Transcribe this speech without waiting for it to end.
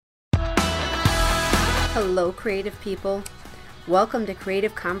Hello, creative people. Welcome to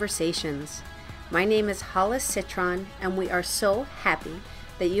Creative Conversations. My name is Hollis Citron, and we are so happy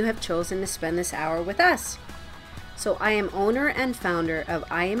that you have chosen to spend this hour with us. So I am owner and founder of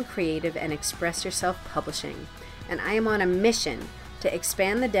I Am Creative and Express Yourself Publishing, and I am on a mission to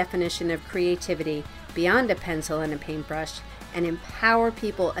expand the definition of creativity beyond a pencil and a paintbrush and empower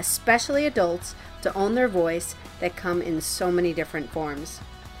people, especially adults, to own their voice that come in so many different forms.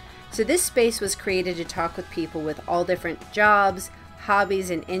 So this space was created to talk with people with all different jobs, hobbies,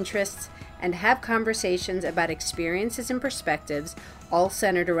 and interests, and have conversations about experiences and perspectives, all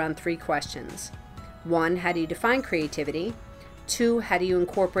centered around three questions. 1, how do you define creativity? 2, how do you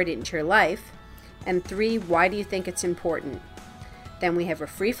incorporate it into your life? And 3, why do you think it's important? Then we have a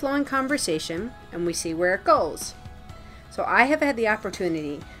free-flowing conversation, and we see where it goes. So I have had the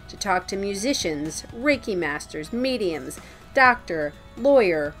opportunity to talk to musicians, Reiki masters, mediums, doctor,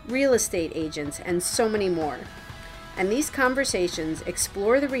 lawyer, real estate agents, and so many more. And these conversations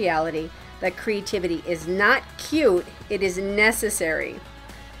explore the reality that creativity is not cute, it is necessary.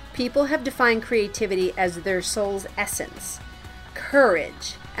 People have defined creativity as their soul's essence,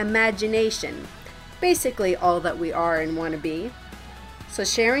 courage, imagination, basically all that we are and want to be. So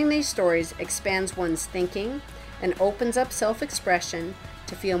sharing these stories expands one's thinking and opens up self-expression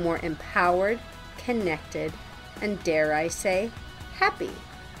to feel more empowered, connected, and dare I say, happy.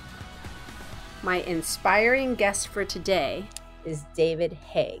 My inspiring guest for today is David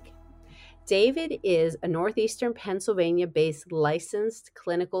Haig. David is a Northeastern Pennsylvania-based licensed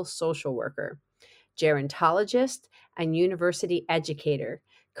clinical social worker, gerontologist, and university educator,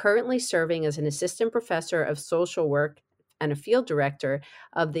 currently serving as an assistant professor of social work and a field director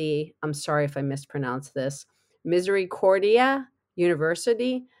of the, I'm sorry if I mispronounced this, Misericordia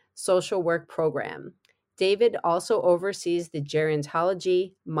University Social Work Program. David also oversees the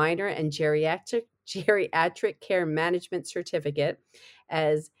gerontology minor and geriatric care management certificate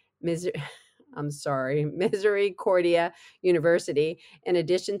as Misericordia University, in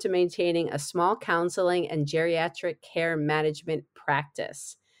addition to maintaining a small counseling and geriatric care management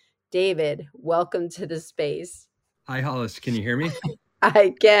practice. David, welcome to the space. Hi, Hollis. Can you hear me?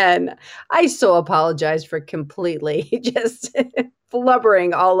 I can. I so apologize for completely just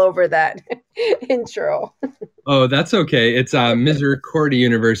blubbering all over that intro. Oh, that's okay. It's Misericordia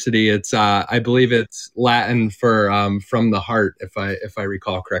University. It's I believe it's Latin for from the heart, if I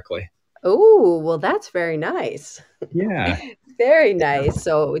recall correctly. Oh, well, that's very nice. Yeah. Very nice.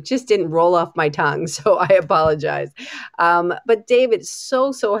 So it just didn't roll off my tongue. So I apologize. But David,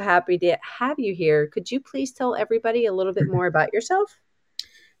 so happy to have you here. Could you please tell everybody a little bit more about yourself?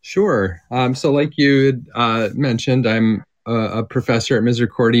 Sure. So like you mentioned, I'm a professor at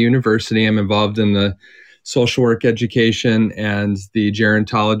Misericordia University. I'm involved in the social work education and the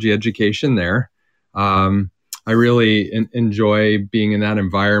gerontology education there. I really enjoy being in that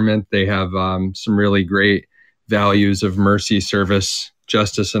environment. They have some really great values of mercy, service,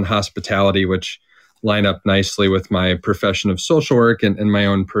 justice, and hospitality, which line up nicely with my profession of social work and my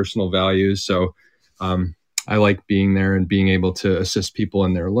own personal values. So I like being there and being able to assist people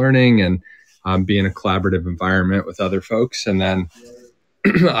in their learning and be in a collaborative environment with other folks. And then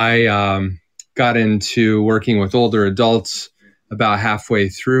I got into working with older adults about halfway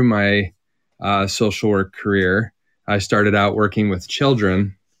through my social work career. I started out working with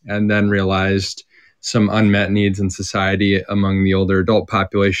children and then realized some unmet needs in society among the older adult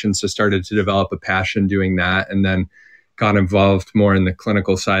population. So started to develop a passion doing that, and then got involved more in the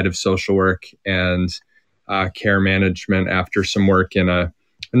clinical side of social work and care management after some work in a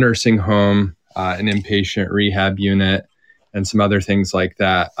nursing home, an inpatient rehab unit, and some other things like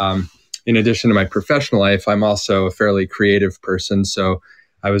that. In addition to my professional life, I'm also a fairly creative person. So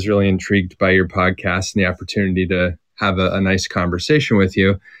I was really intrigued by your podcast and the opportunity to have a nice conversation with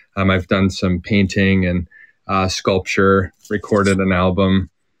you. I've done some painting and sculpture, recorded an album.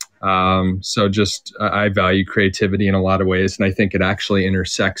 So just I value creativity in a lot of ways. And I think it actually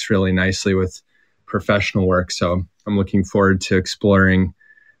intersects really nicely with professional work. So I'm looking forward to exploring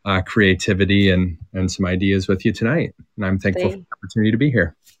creativity and some ideas with you tonight. And I'm thankful for the opportunity to be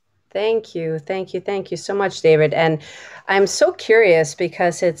here. Thank you so much, David. And I'm so curious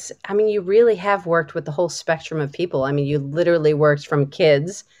because you really have worked with the whole spectrum of people. I mean, you literally worked from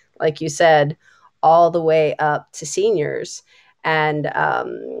kids, like you said, all the way up to seniors. And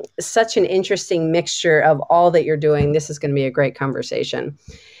such an interesting mixture of all that you're doing. This is going to be a great conversation.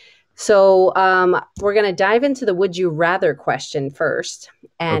 So we're going to dive into the would you rather question first,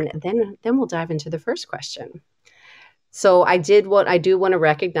 and then we'll dive into the first question. So I do want to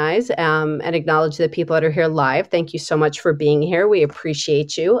recognize and acknowledge the people that are here live. Thank you so much for being here. We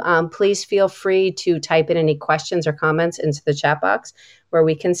appreciate you. Please feel free to type in any questions or comments into the chat box where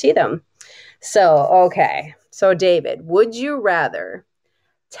we can see them. So, okay. So David, would you rather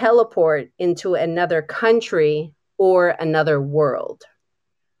teleport into another country or another world?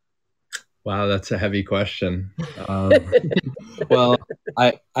 Wow, that's a heavy question. Well,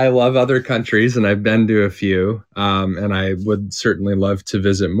 I love other countries and I've been to a few, and I would certainly love to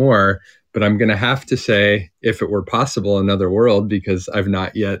visit more. But I'm going to have to say, if it were possible, another world, because I've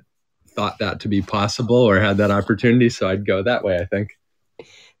not yet thought that to be possible or had that opportunity. So I'd go that way, I think.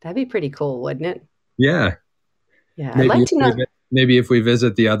 That'd be pretty cool, wouldn't it? Yeah. Yeah, I'd like to know. Maybe if we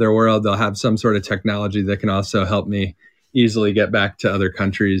visit the other world, they'll have some sort of technology that can also help me easily get back to other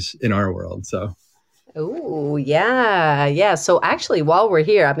countries in our world. So, Oh, yeah. Yeah. So actually, while we're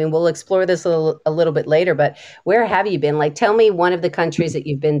here, I mean, we'll explore this a little bit later, but where have you been? Like, tell me one of the countries that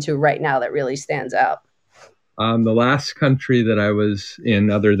you've been to right now that really stands out. the last country that I was in,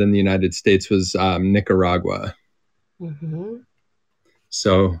 other than the United States, was Nicaragua. Hmm.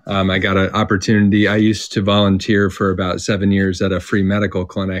 So I got an opportunity. I used to volunteer for about 7 years at a free medical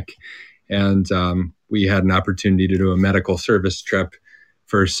clinic, and we had an opportunity to do a medical service trip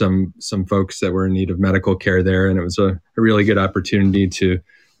for some folks that were in need of medical care there, and it was a really good opportunity to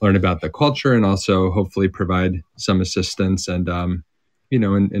learn about the culture and also hopefully provide some assistance and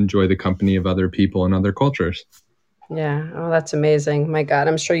and enjoy the company of other people and other cultures. Yeah. Oh, that's amazing. My God,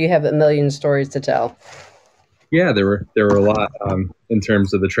 I'm sure you have a million stories to tell. Yeah, there were a lot in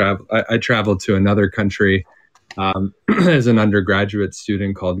terms of the travel. I traveled to another country as an undergraduate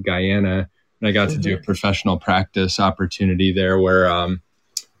student called Guyana, and I got to do a professional practice opportunity there where I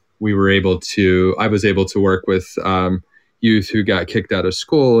was able to work with youth who got kicked out of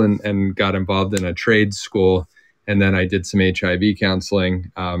school and got involved in a trade school, and then I did some HIV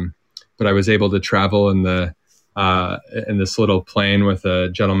counseling. But I was able to travel in this little plane with a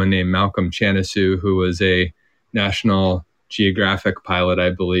gentleman named Malcolm Chanisu, who was a National Geographic pilot,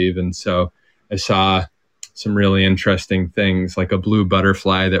 I believe. And so I saw some really interesting things, like a blue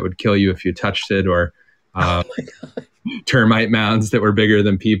butterfly that would kill you if you touched it, or termite mounds that were bigger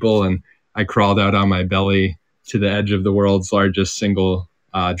than people. And I crawled out on my belly to the edge of the world's largest single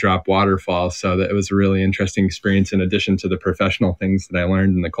drop waterfall. So that it was a really interesting experience in addition to the professional things that I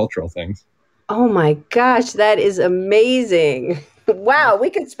learned and the cultural things. Oh my gosh, that is amazing. Wow, we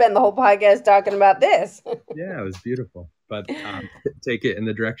could spend the whole podcast talking about this. Yeah, it was beautiful. But take it in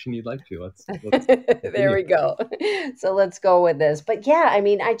the direction you'd like to. Let's There we go. So let's go with this. But yeah, I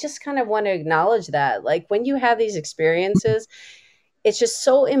mean, I just kind of want to acknowledge that. Like when you have these experiences, it's just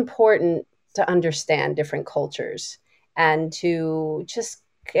so important to understand different cultures and to just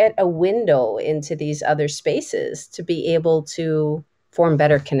get a window into these other spaces to be able to form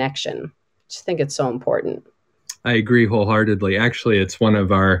better connection. I just think it's so important. I agree wholeheartedly. Actually, it's one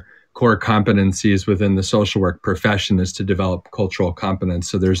of our core competencies within the social work profession is to develop cultural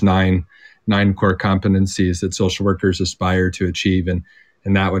competence. So there's nine core competencies that social workers aspire to achieve, and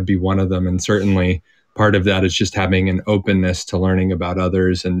that would be one of them. And certainly part of that is just having an openness to learning about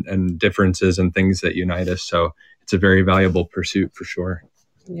others and differences and things that unite us. So it's a very valuable pursuit for sure.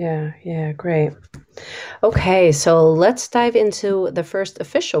 Yeah, great. Okay, so let's dive into the first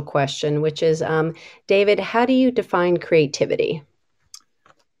official question, which is, David, how do you define creativity?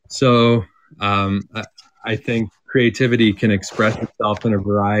 So I think creativity can express itself in a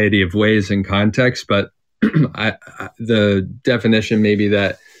variety of ways and contexts, but the definition maybe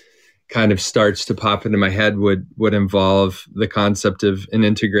that kind of starts to pop into my head would involve the concept of an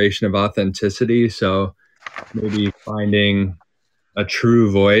integration of authenticity. So maybe finding a true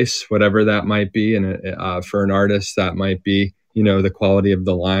voice, whatever that might be. And for an artist, that might be, the quality of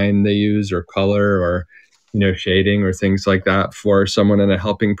the line they use or color or, shading or things like that. For someone in a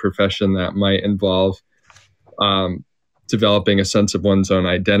helping profession, that might involve developing a sense of one's own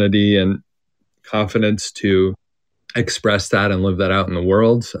identity and confidence to express that and live that out in the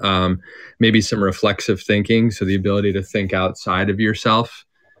world. Maybe some reflexive thinking. So the ability to think outside of yourself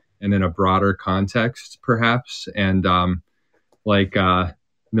and in a broader context, perhaps. And, like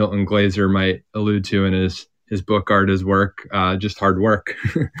Milton Glaser might allude to in his book, Art is Work, just hard work.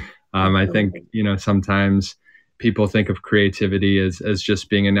 I think, sometimes people think of creativity as just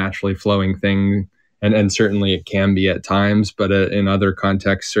being a naturally flowing thing. And certainly it can be at times, but in other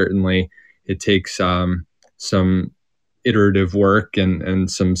contexts, certainly it takes some iterative work and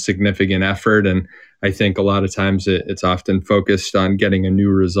some significant effort. And I think a lot of times it's often focused on getting a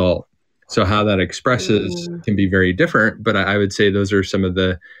new result. So how that expresses can be very different, but I would say those are some of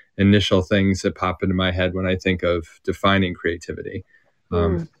the initial things that pop into my head when I think of defining creativity.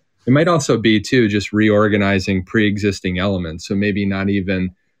 Mm. It might also be too just reorganizing pre-existing elements. So maybe not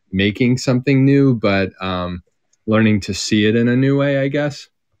even making something new, but learning to see it in a new way, I guess,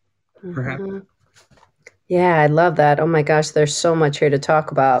 perhaps. Mhm. Yeah, I love that. Oh my gosh, there's so much here to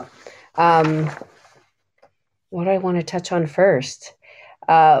talk about. Um, what do I want to touch on first?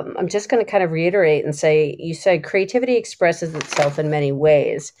 I'm just going to kind of reiterate and say you said creativity expresses itself in many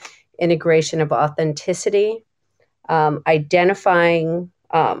ways: integration of authenticity, identifying,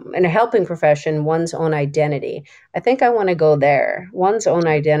 in a helping profession, one's own identity. I think I want to go there, one's own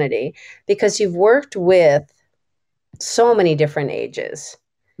identity, because you've worked with so many different ages.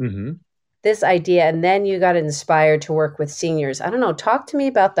 Mm-hmm. This idea, and then you got inspired to work with seniors. I don't know. Talk to me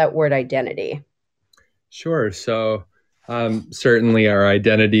about that word identity. Sure. So certainly our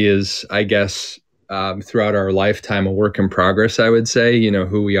identity is, I guess, throughout our lifetime, a work in progress, I would say,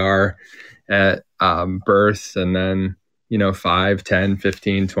 who we are at birth, and then, 5, 10,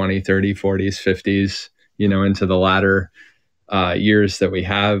 15, 20, 30, 40s, 50s, into the latter years that we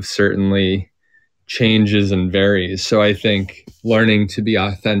have certainly changes and varies. So I think learning to be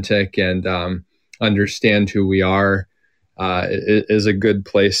authentic and understand who we are is a good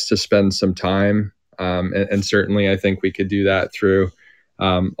place to spend some time. And certainly I think we could do that through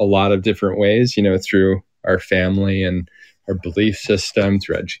a lot of different ways, through our family and our belief system,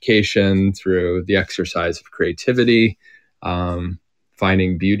 through education, through the exercise of creativity,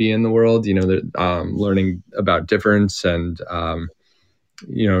 finding beauty in the world, learning about difference and,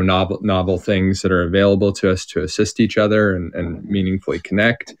 novel things that are available to us to assist each other and meaningfully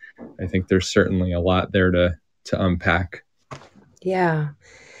connect. I think there's certainly a lot there to unpack. Yeah.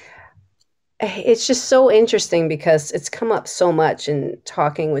 It's just so interesting because it's come up so much in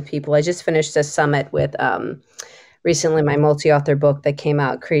talking with people. I just finished a summit with recently my multi-author book that came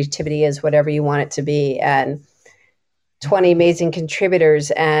out, Creativity is Whatever You Want It to Be, and 20 amazing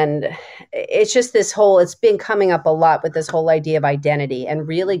contributors. And it's just it's been coming up a lot with this whole idea of identity and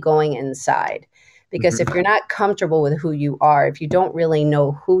really going inside. Because if you're not comfortable with who you are, if you don't really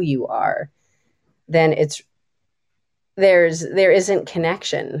know who you are, then there isn't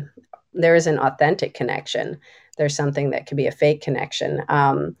connection. There isn't authentic connection. There's something that could be a fake connection.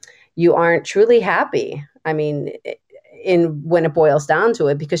 You aren't truly happy. I mean, when it boils down to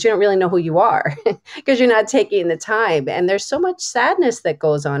it, because you don't really know who you are, because you're not taking the time. And there's so much sadness that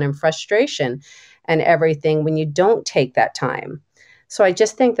goes on and frustration and everything when you don't take that time. So I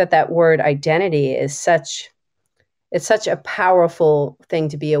just think that word identity is such a powerful thing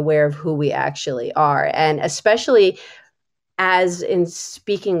to be aware of who we actually are. And especially as in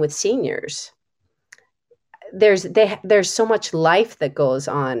speaking with seniors, there's so much life that goes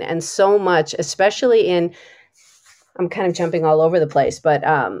on, and so much, especially I'm kind of jumping all over the place, but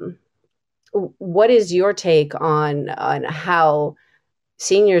what is your take on how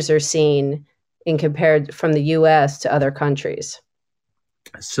seniors are seen in compared from the U.S. to other countries?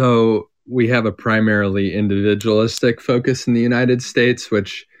 So we have a primarily individualistic focus in the United States,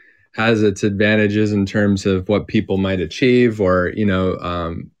 which has its advantages in terms of what people might achieve, or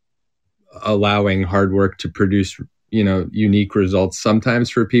allowing hard work to produce unique results sometimes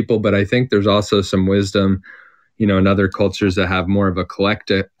for people. But I think there's also some wisdom in other cultures that have more of a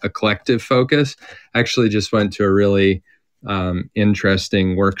collective focus. I actually just went to a really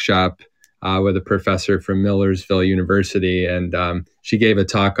interesting workshop with a professor from Millersville University, and she gave a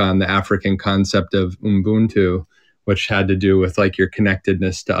talk on the African concept of Ubuntu, which had to do with like your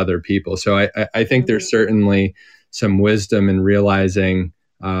connectedness to other people. So I think there's certainly some wisdom in realizing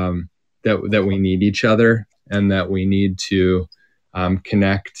that we need each other, and that we need to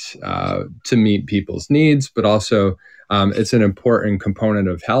connect to meet people's needs, but also it's an important component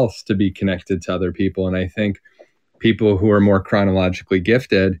of health to be connected to other people. And I think people who are more chronologically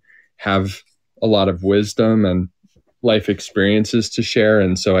gifted have a lot of wisdom and life experiences to share.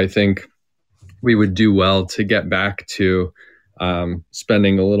 And so I think we would do well to get back to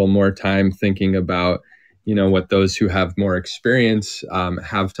spending a little more time thinking about what those who have more experience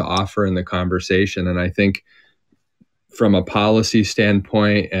have to offer in the conversation. And I think from a policy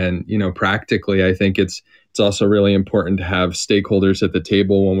standpoint and practically, I think it's also really important to have stakeholders at the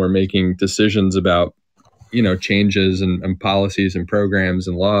table when we're making decisions about changes and policies and programs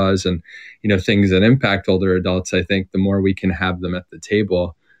and laws and things that impact older adults. I think the more we can have them at the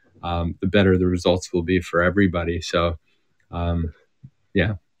table, the better the results will be for everybody. So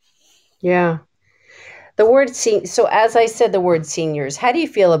yeah. The word so as I said, the word seniors, how do you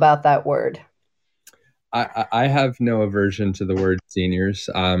feel about that word? I have no aversion to the word seniors.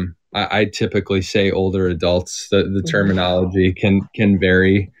 I typically say older adults. The terminology can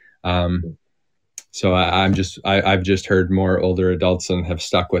vary So I've just heard more older adults and have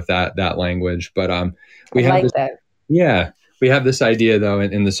stuck with that language. But I we have like this, that. yeah, we have this idea though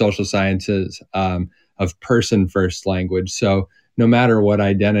in the social sciences of person first language. So no matter what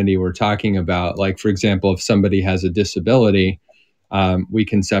identity we're talking about, like for example, if somebody has a disability, we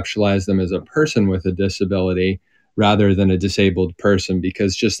conceptualize them as a person with a disability rather than a disabled person,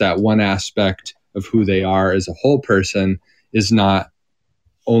 because just that one aspect of who they are as a whole person is not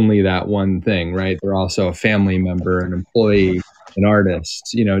only that one thing, right? They're also a family member, an employee, an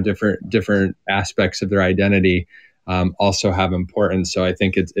artist. Different aspects of their identity also have importance. So I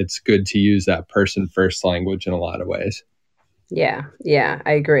think it's good to use that person first language in a lot of ways. Yeah,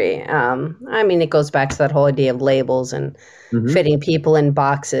 I agree. I mean, it goes back to that whole idea of labels and Hmm. fitting people in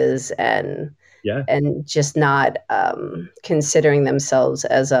boxes Yeah. and just not considering themselves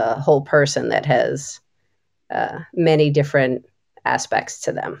as a whole person that has many different aspects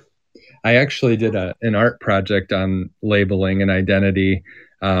to them. I actually did an art project on labeling and identity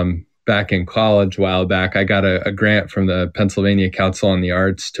back in college a while back. I got a grant from the Pennsylvania Council on the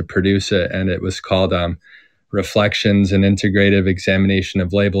Arts to produce it, and it was called Reflections and Integrative Examination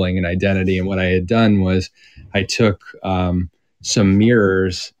of Labeling and Identity. And what I had done was I took some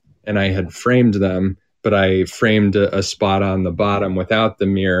mirrors and I had framed them, but I framed a spot on the bottom without the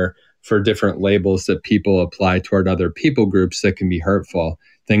mirror for different labels that people apply toward other people groups that can be hurtful,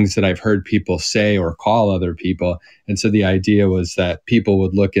 things that I've heard people say or call other people. And so the idea was that people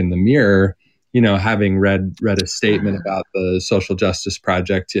would look in the mirror, having read a statement about the social justice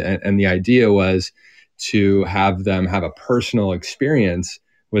project, and the idea was to have them have a personal experience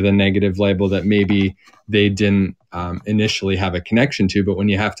with a negative label that maybe they didn't initially have a connection to. But when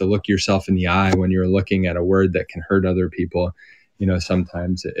you have to look yourself in the eye when you're looking at a word that can hurt other people,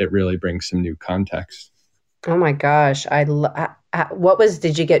 sometimes it really brings some new context. Oh my gosh,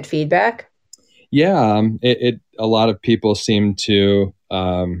 did you get feedback? Yeah, a lot of people seem to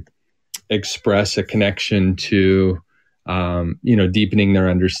express a connection to deepening their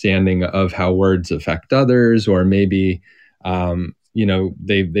understanding of how words affect others, or maybe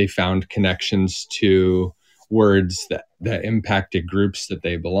they found connections to words that impacted groups that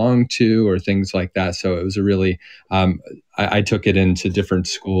they belong to, or things like that. So it was a really I took it into different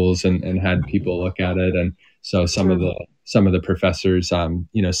schools and had people look at it, and so some of the professors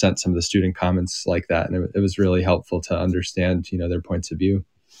sent some of the student comments like that, and it was really helpful to understand their points of view.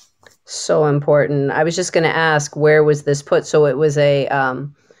 So important. I was just going to ask, where was this put? So it was it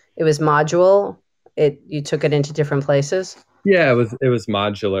was module. You took it into different places. Yeah, it was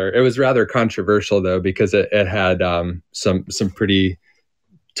modular. It was rather controversial though, because it had some pretty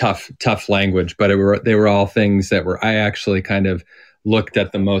tough language, but they were all things that were, I actually kind of looked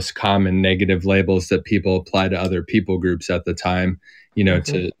at the most common negative labels that people apply to other people groups at the time,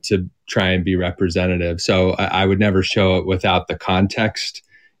 to try and be representative. So I would never show it without the context,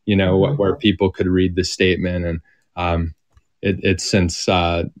 where people could read the statement. And it's since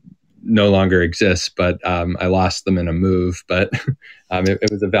no longer exists, but I lost them in a move. But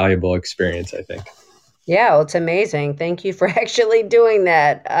it was a valuable experience, I think. Yeah, well, it's amazing. Thank you for actually doing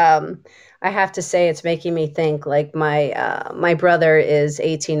that. I have to say, it's making me think. Like my brother is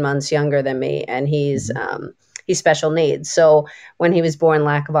 18 months younger than me, and he's special needs. So when he was born,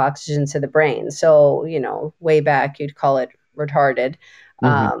 lack of oxygen to the brain. So way back, you'd call it retarded.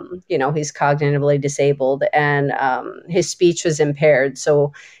 He's cognitively disabled, and his speech was impaired.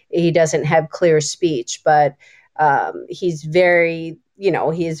 So he doesn't have clear speech, but he's very,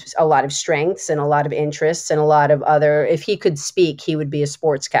 he has a lot of strengths and a lot of interests and a lot of other. If he could speak, he would be a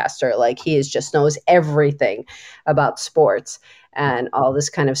sportscaster. Like, just knows everything about sports and all this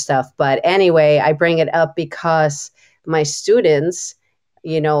kind of stuff. But anyway, I bring it up because my students,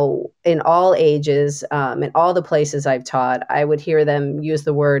 in all ages, in all the places I've taught, I would hear them use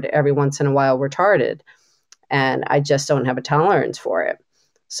the word every once in a while, retarded. And I just don't have a tolerance for it.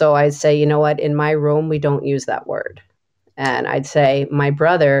 So I'd say, you know what, in my room, we don't use that word. And I'd say my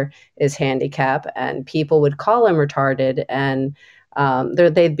brother is handicapped, and people would call him retarded. And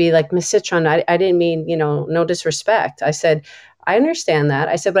they'd be like, Miss Citron, I didn't mean, no disrespect. I said, I understand that.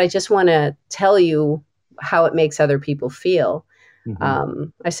 I said, but I just want to tell you how it makes other people feel.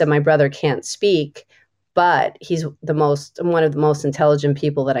 I said, my brother can't speak, but he's one of the most intelligent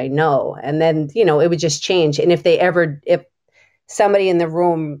people that I know. And then, it would just change. And if somebody in the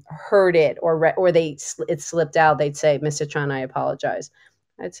room heard it or it slipped out, they'd say, Miss Citron, I apologize.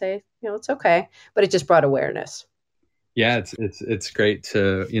 I'd say, it's okay. But it just brought awareness. Yeah, it's great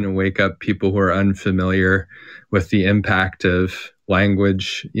to wake up people who are unfamiliar with the impact of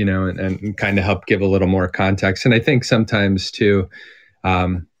language, and kind of help give a little more context. And I think sometimes too,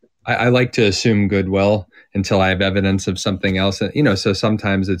 I like to assume goodwill until I have evidence of something else. So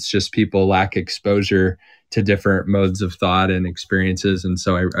sometimes it's just people lack exposure to different modes of thought and experiences. And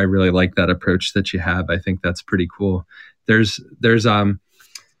so I really like that approach that you have. I think that's pretty cool. There's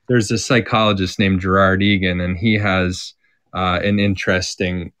a psychologist named Gerard Egan, and he has an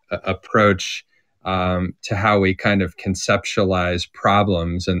interesting approach to how we kind of conceptualize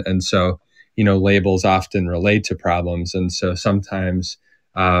problems. And so, labels often relate to problems. And so sometimes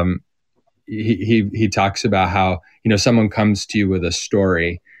he talks about how, someone comes to you with a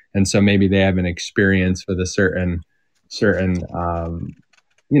story. And so maybe they have an experience with a certain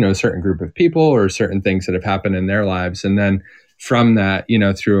group of people or certain things that have happened in their lives. And then from that,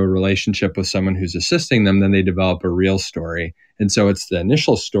 through a relationship with someone who's assisting them, then they develop a real story. And so it's the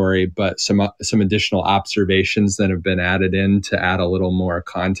initial story, but some additional observations that have been added in to add a little more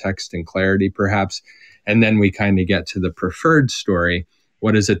context and clarity, perhaps. And then we kind of get to the preferred story.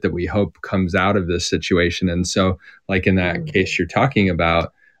 What is it that we hope comes out of this situation? And so, like in that case you're talking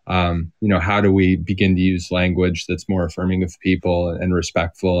about, how do we begin to use language that's more affirming of people and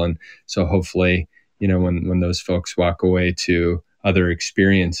respectful? And so hopefully, when those folks walk away to other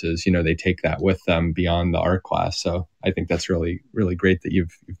experiences, they take that with them beyond the art class. So I think that's really, really great that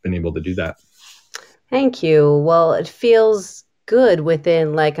you've been able to do that. Thank you. Well, it feels good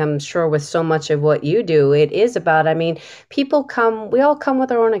within, like, I'm sure with so much of what you do, it is about, we all come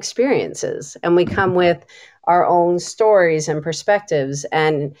with our own experiences, and we come with our own stories and perspectives.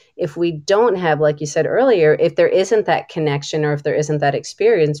 And if we don't have, like you said earlier, if there isn't that connection or if there isn't that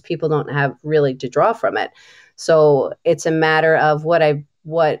experience, people don't have really to draw from it. So it's a matter of what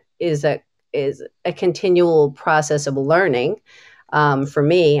is a continual process of learning. For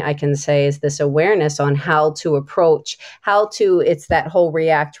me, I can say is this awareness on how to approach, it's that whole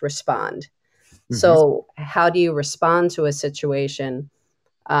react, respond. Mm-hmm. So how do you respond to a situation,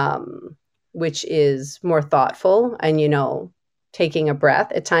 which is more thoughtful and, taking a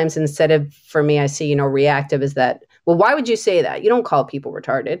breath at times instead of, for me, I see, reactive is that, well, why would you say that? You don't call people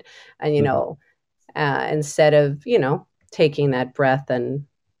retarded. And, instead of, taking that breath and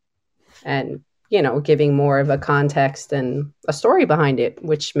giving more of a context and a story behind it,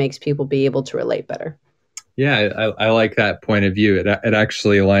 which makes people be able to relate better. Yeah, I like that point of view. It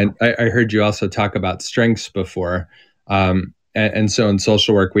actually aligned. I heard you also talk about strengths before. And so in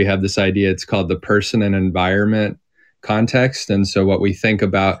social work, we have this idea, it's called the person and environment context. And so what we think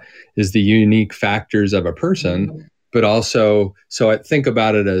about is the unique factors of a person, mm-hmm. but also, so I think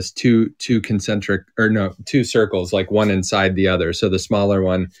about it as two circles, like one inside the other. So the smaller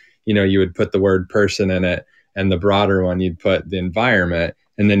one, you would put the word person in it, and the broader one, you'd put the environment.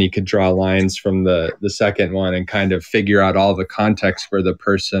 And then you could draw lines from the second one and kind of figure out all the context where the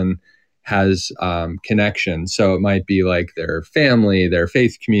person has connection. So it might be like their family, their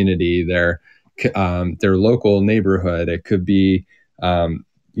faith community, their local neighborhood. It could be, a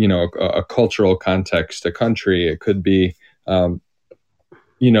cultural context, a country. It could be,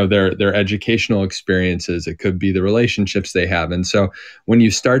 their educational experiences. It could be the relationships they have. And so when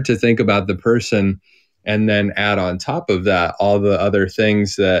you start to think about the person and then add on top of that all the other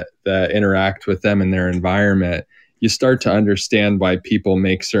things that interact with them in their environment, you start to understand why people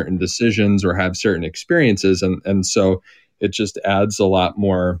make certain decisions or have certain experiences. And so it just adds a lot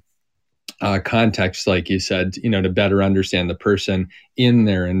more context, like you said, to better understand the person in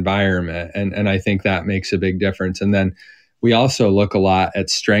their environment. And I think that makes a big difference. And then we also look a lot at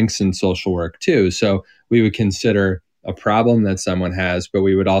strengths in social work too. So we would consider a problem that someone has, but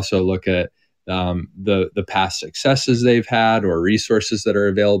we would also look at the past successes they've had or resources that are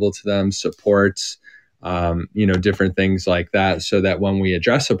available to them, supports, different things like that, so that when we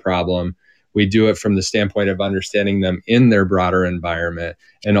address a problem, we do it from the standpoint of understanding them in their broader environment,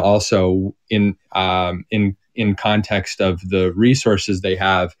 and also in context of the resources they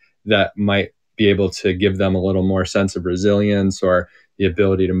have that might be able to give them a little more sense of resilience or the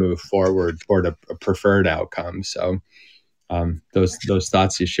ability to move forward toward a preferred outcome. So those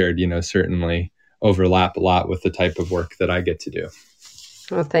thoughts you shared, certainly overlap a lot with the type of work that I get to do.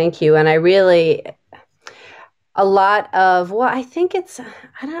 Well, thank you. And I really, I think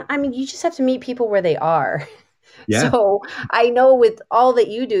you just have to meet people where they are. Yeah. So I know with all that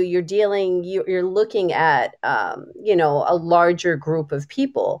you do, you're looking at, a larger group of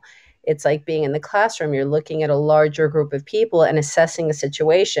people. It's like being in the classroom. You're looking at a larger group of people and assessing a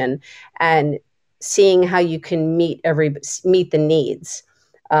situation and seeing how you can meet the needs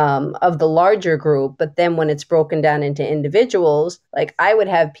of the larger group. But then when it's broken down into individuals, like I would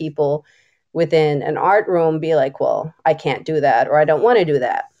have people within an art room be like, well, I can't do that, or I don't want to do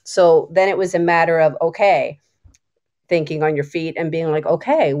that. So then it was a matter of, okay, thinking on your feet and being like,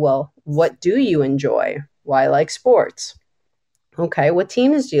 okay, well, what do you enjoy? Well, I like sports. Okay, what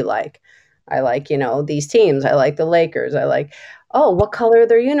teams do you like? I like, these teams. I like the Lakers. I like, oh, what color are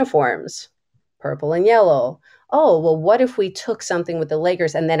their uniforms? Purple and yellow. Oh, well, what if we took something with the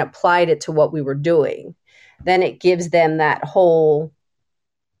Lakers and then applied it to what we were doing? Then it gives them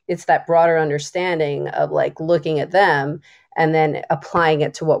it's that broader understanding of like looking at them and then applying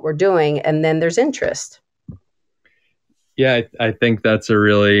it to what we're doing. And then there's interest. Yeah, I think that's a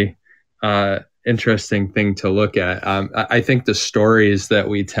really interesting thing to look at. I think the stories that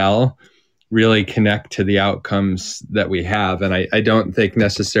we tell really connect to the outcomes that we have. And I don't think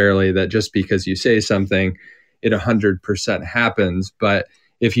necessarily that just because you say something, it 100% happens. But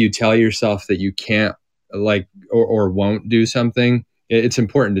if you tell yourself that you can't or won't do something, it's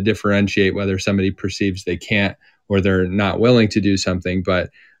important to differentiate whether somebody perceives they can't or they're not willing to do something. But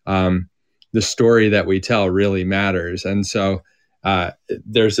the story that we tell really matters. And so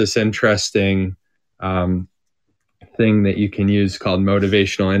there's this interesting thing that you can use called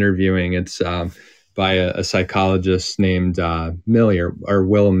motivational interviewing. It's by a psychologist named William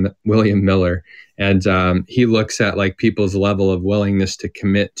Miller. And he looks at like people's level of willingness to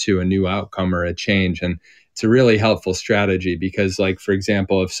commit to a new outcome or a change. And it's a really helpful strategy because, like, for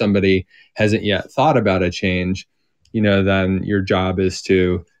example, if somebody hasn't yet thought about a change, then your job is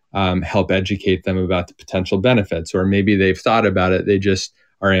to help educate them about the potential benefits. Or maybe they've thought about it, they just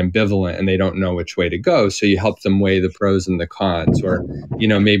are ambivalent and they don't know which way to go. So you help them weigh the pros and the cons. Or,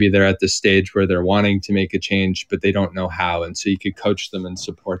 maybe they're at the stage where they're wanting to make a change, but they don't know how. And so you could coach them and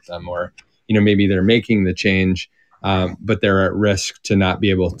support them. Or, maybe they're making the change, but they're at risk to not be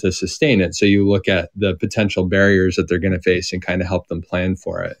able to sustain it. So you look at the potential barriers that they're going to face and kind of help them plan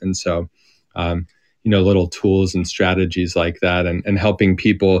for it. And so, little tools and strategies like that and helping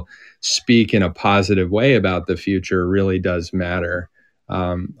people speak in a positive way about the future really does matter.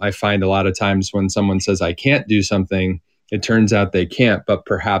 I find a lot of times when someone says, I can't do something, it turns out they can't, but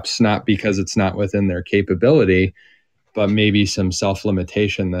perhaps not because it's not within their capability, but maybe some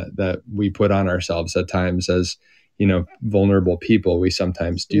self-limitation that we put on ourselves at times as, vulnerable people. We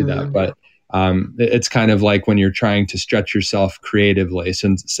sometimes do that, but it's kind of like when you're trying to stretch yourself creatively,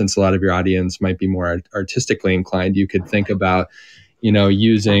 since a lot of your audience might be more artistically inclined, you could think about,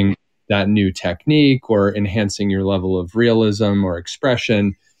 using that new technique or enhancing your level of realism or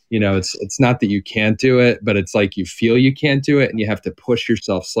expression. It's not that you can't do it, but it's like you feel you can't do it and you have to push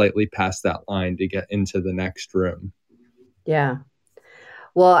yourself slightly past that line to get into the next room. Yeah.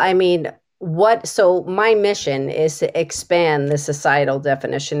 Well, I mean, so my mission is to expand the societal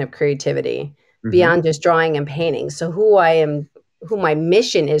definition of creativity beyond just drawing and painting. So who my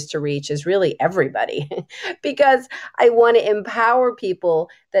mission is to reach is really everybody because I want to empower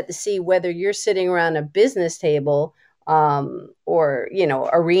people that to see whether you're sitting around a business table or,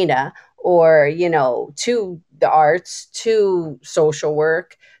 arena or, to the arts, to social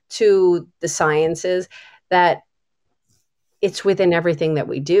work, to the sciences, that it's within everything that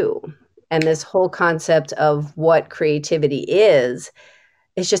we do. And this whole concept of what creativity is,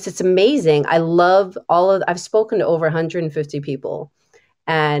 it's amazing. I love I've spoken to over 150 people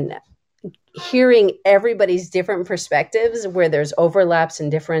and hearing everybody's different perspectives where there's overlaps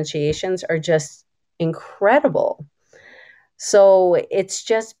and differentiations are just incredible. So it's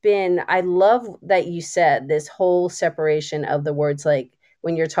just been, I love that you said this whole separation of the words, like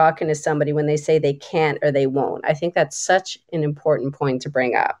when you're talking to somebody, when they say they can't or they won't. I think that's such an important point to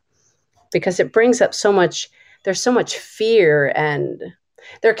bring up because it brings up there's so much fear and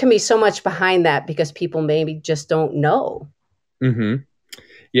there can be so much behind that because people maybe just don't know. Mm-hmm.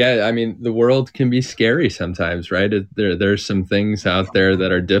 Yeah, I mean, the world can be scary sometimes, right? There's some things out there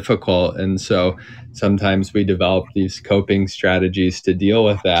that are difficult. And so sometimes we develop these coping strategies to deal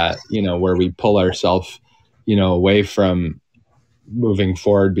with that, where we pull ourselves, away from moving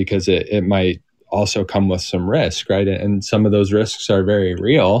forward because it might also come with some risk, right? And some of those risks are very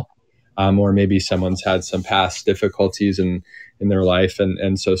real. Or maybe someone's had some past difficulties in their life.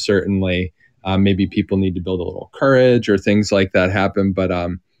 And so certainly maybe people need to build a little courage or things like that happen. But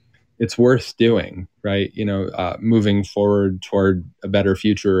it's worth doing, right? Moving forward toward a better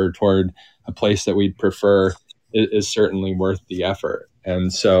future or toward a place that we'd prefer is certainly worth the effort.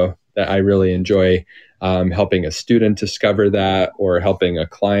 And so that I really enjoy helping a student discover that or helping a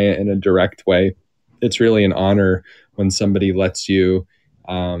client in a direct way. It's really an honor when somebody lets you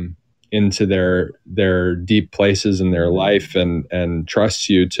into their deep places in their life and trusts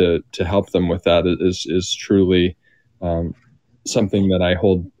you to help them with that is truly something that I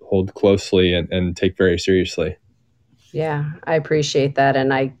hold closely and take very seriously. Yeah, I appreciate that.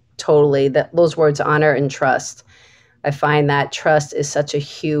 And I totally, those words, honor and trust, I find that trust is such a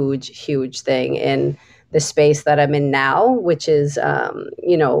huge, huge thing in the space that I'm in now, which is,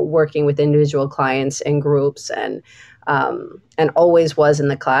 working with individual clients and groups, and always was in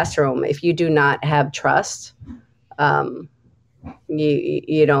the classroom. If you do not have trust, um,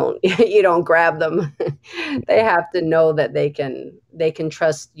 you don't you don't grab them. They have to know that they can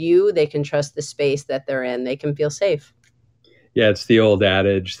trust you. They can trust the space that they're in. They can feel safe. Yeah, it's the old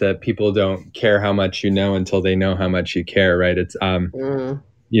adage that people don't care how much you know until they know how much you care, right? It's Mm.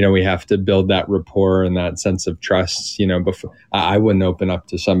 we have to build that rapport and that sense of trust. Before I wouldn't open up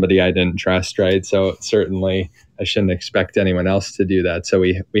to somebody I didn't trust, right? So certainly I shouldn't expect anyone else to do that. So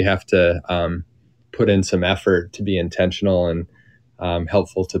we have to put in some effort to be intentional and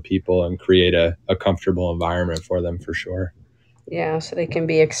helpful to people and create a comfortable environment for them, for sure. Yeah, so they can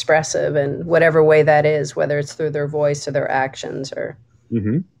be expressive in whatever way that is, whether it's through their voice or their actions or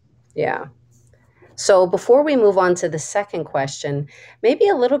Hmm. yeah. So before we move on to the second question, maybe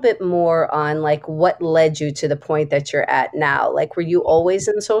a little bit more on like what led you to the point that you're at now. Like, were you always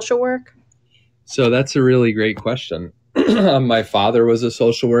in social work? So that's a really great question. My father was a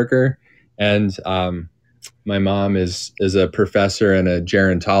social worker, and my mom is a professor and a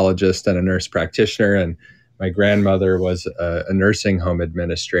gerontologist and a nurse practitioner, and my grandmother was a nursing home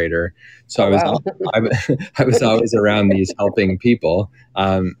administrator. So Oh, wow. I was always around these helping people,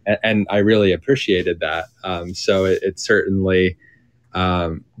 and I really appreciated that. So it certainly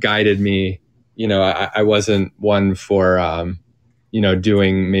guided me. I wasn't one for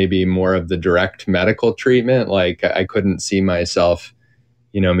doing maybe more of the direct medical treatment. Like I couldn't see myself,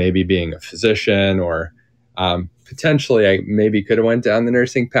 maybe being a physician or potentially I maybe could have went down the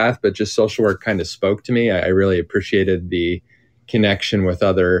nursing path, but just social work kind of spoke to me. I really appreciated the connection with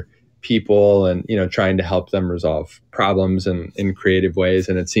other people and, trying to help them resolve problems in creative ways.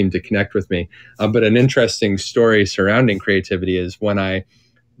 And it seemed to connect with me. But an interesting story surrounding creativity is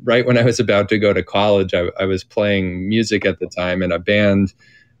right when I was about to go to college, I was playing music at the time in a band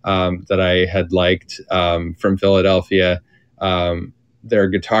that I had liked from Philadelphia. Their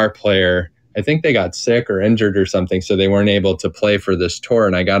guitar player, I think they got sick or injured or something, so they weren't able to play for this tour,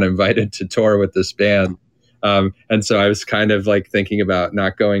 and I got invited to tour with this band. And so I was kind of like thinking about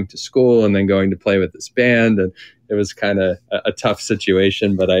not going to school and then going to play with this band. And it was kind of a tough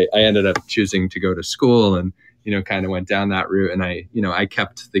situation, but I ended up choosing to go to school and, kind of went down that route. And I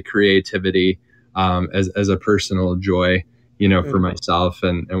kept the creativity as a personal joy, for myself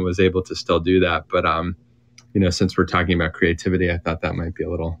and was able to still do that. But, since we're talking about creativity, I thought that might be a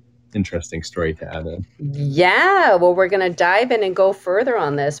little interesting story to add in. Yeah, well, we're going to dive in and go further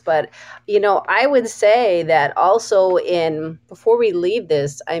on this. But, I would say that also before we leave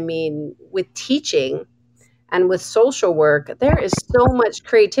this, I mean, with teaching and with social work, there is so much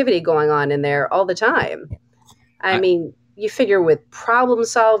creativity going on in there all the time. I mean, you figure with problem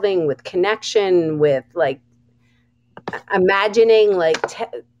solving, with connection, with like imagining, like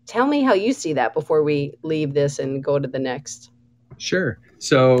tell me how you see that before we leave this and go to the next. Sure.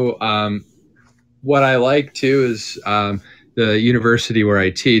 So what I like too is the university where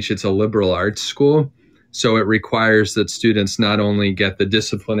I teach, it's a liberal arts school. So it requires that students not only get the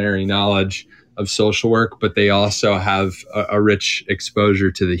disciplinary knowledge of social work, but they also have a rich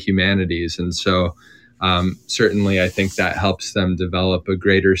exposure to the humanities. And so certainly I think that helps them develop a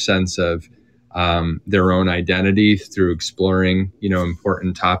greater sense of their own identity through exploring,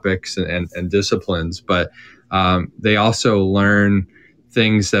 important topics and disciplines. But they also learn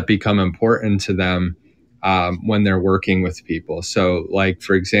things that become important to them when they're working with people. So, like,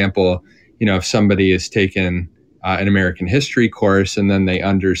 for example, if somebody has taken an American history course and then they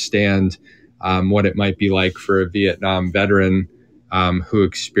understand what it might be like for a Vietnam veteran who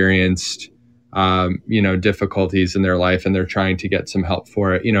experienced difficulties in their life and they're trying to get some help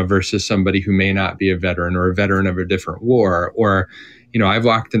for it, versus somebody who may not be a veteran or a veteran of a different war. Or, I've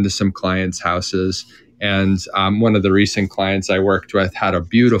walked into some clients' houses and one of the recent clients I worked with had a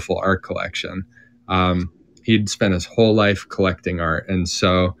beautiful art collection. He'd spent his whole life collecting art. And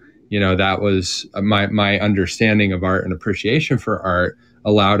so, that was my understanding of art and appreciation for art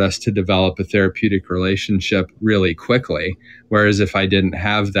allowed us to develop a therapeutic relationship really quickly. Whereas if I didn't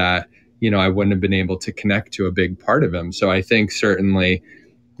have that, I wouldn't have been able to connect to a big part of him. So I think certainly,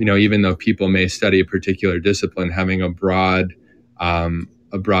 even though people may study a particular discipline, having a broad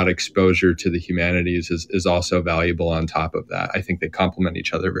exposure to the humanities is also valuable on top of that. I think they complement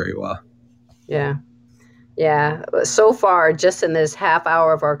each other very well. Yeah. Yeah. So far, just in this half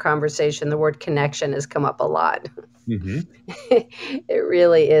hour of our conversation, the word connection has come up a lot. Mm-hmm. It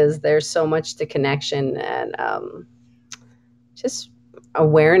really is. There's so much to connection and just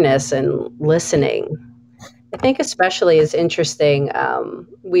awareness and listening. I think especially is interesting.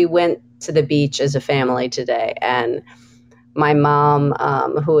 We went to the beach as a family today, and my mom,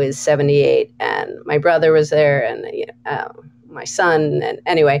 who is 78, and my brother was there, and my son, and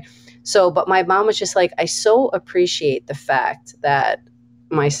anyway. So, but my mom was just like, I so appreciate the fact that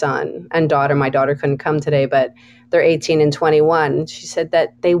my son and daughter, my daughter couldn't come today, but they're 18 and 21. She said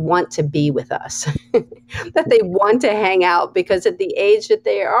that they want to be with us, that they want to hang out because at the age that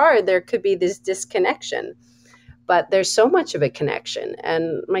they are, there could be this disconnection. But there's so much of a connection,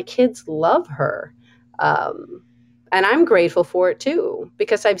 and my kids love her. Um, and I'm grateful for it too,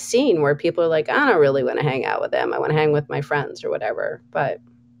 because I've seen where people are like, I don't really want to hang out with them. I want to hang with my friends or whatever. But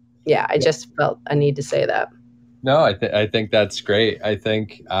yeah, I just felt a need to say that. No, I think that's great. I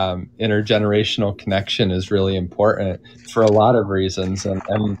think intergenerational connection is really important for a lot of reasons, and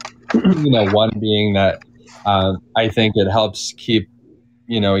one being that I think it helps keep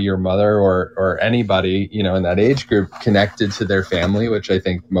your mother or anybody in that age group connected to their family, which I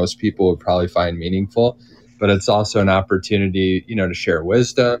think most people would probably find meaningful. But it's also an opportunity to share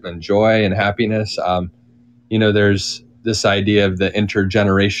wisdom and joy and happiness. There's this idea of the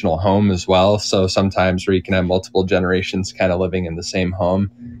intergenerational home as well. So sometimes where you can have multiple generations kind of living in the same home.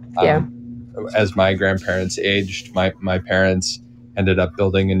 Yeah. As my grandparents aged, my parents ended up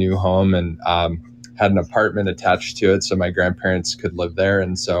building a new home and had an apartment attached to it so my grandparents could live there.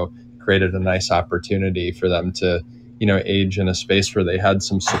 And so created a nice opportunity for them to, age in a space where they had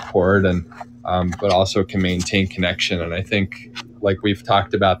some support and, but also can maintain connection. And I think, like we've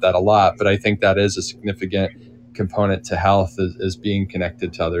talked about that a lot, but I think that is a significant component to health is being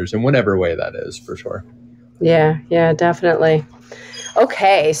connected to others in whatever way that is, for sure. Yeah, definitely.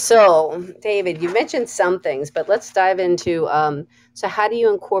 Okay, so David, you mentioned some things, but let's dive into so how do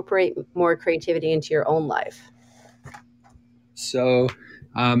you incorporate more creativity into your own life? So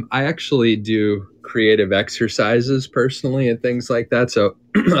I actually do creative exercises personally and things like that. So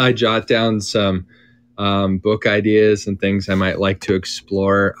I jot down some book ideas and things I might like to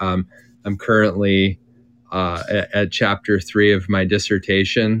explore. I'm currently at chapter 3 of my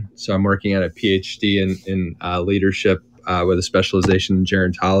dissertation. So I'm working at a PhD in leadership with a specialization in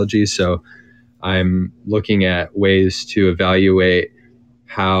gerontology. So I'm looking at ways to evaluate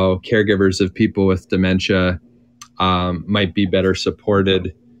how caregivers of people with dementia might be better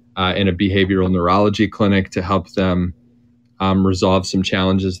supported in a behavioral neurology clinic to help them resolve some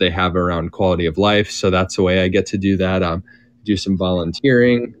challenges they have around quality of life. So that's the way I get to do that. Do some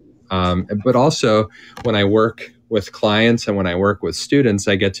volunteering. But also when I work with clients and when I work with students,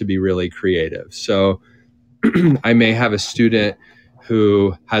 I get to be really creative. So I may have a student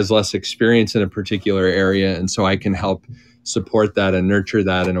who has less experience in a particular area. And so I can help support that and nurture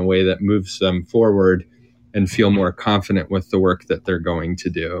that in a way that moves them forward and feel more confident with the work that they're going to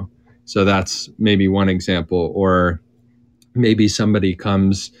do. So that's maybe one example. Or maybe somebody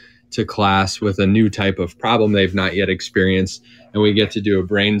comes to class with a new type of problem they've not yet experienced, and we get to do a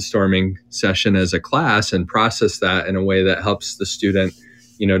brainstorming session as a class and process that in a way that helps the student,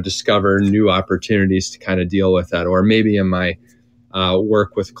 discover new opportunities to kind of deal with that. Or maybe in my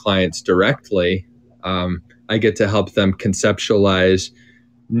work with clients directly, I get to help them conceptualize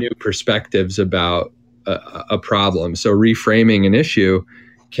new perspectives about a problem. So reframing an issue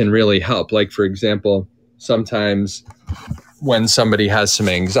can really help. Like, for example, sometimes when somebody has some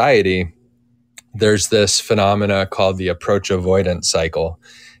anxiety, there's this phenomena called the approach avoidance cycle.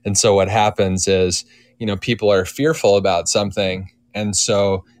 And so what happens is, people are fearful about something, and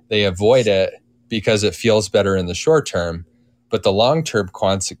so they avoid it because it feels better in the short term. But the long-term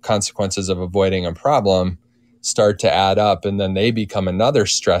consequences of avoiding a problem start to add up, and then they become another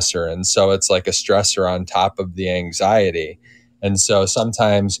stressor. And so it's like a stressor on top of the anxiety. And so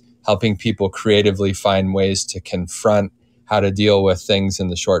sometimes helping people creatively find ways to confront how to deal with things in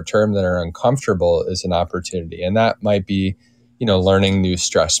the short term that are uncomfortable is an opportunity. And that might be, learning new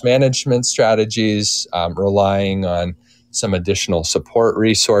stress management strategies, relying on some additional support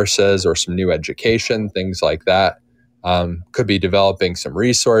resources or some new education, things like that. Could be developing some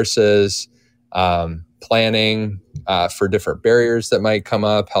resources, planning for different barriers that might come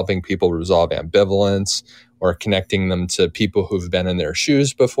up, helping people resolve ambivalence, or connecting them to people who've been in their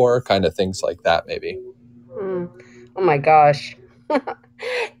shoes before, kind of things like that, maybe. Oh my gosh.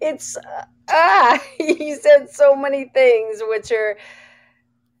 It's, you said so many things,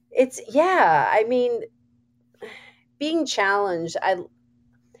 I mean, being challenged.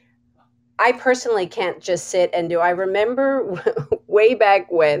 I personally can't just sit and do. I remember way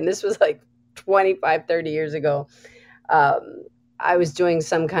back when, this was like 25, 30 years ago, I was doing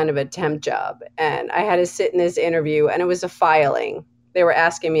some kind of a temp job, and I had to sit in this interview, and it was a filing. they were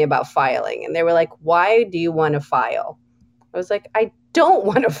asking me about filing, and they were like, why do you want to file? I was like, I don't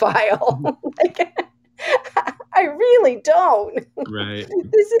want to file. Like, I really don't. Right.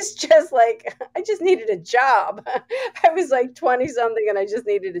 This is just like, I just needed a job. I was like 20 something and I just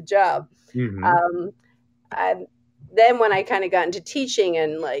needed a job. And then when I kind of got into teaching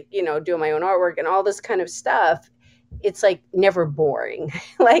and like, doing my own artwork and all this kind of stuff, it's like never boring.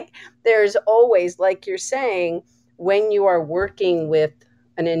 Like there's always, like you're saying, when you are working with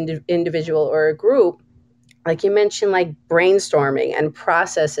an individual or a group, like you mentioned, like brainstorming and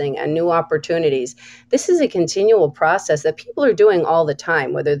processing and new opportunities. This is a continual process that people are doing all the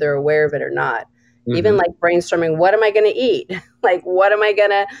time, whether they're aware of it or not. Even like brainstorming, what am I going to eat? Like, what am I going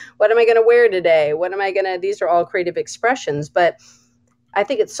to wear today? These are all creative expressions, but I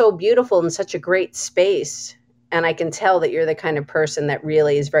think it's so beautiful and such a great space. And I can tell that you're the kind of person that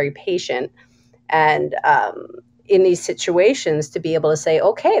really is very patient. And, in these situations to be able to say,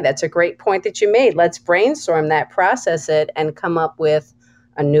 okay, that's a great point that you made. Let's brainstorm that, process it, and come up with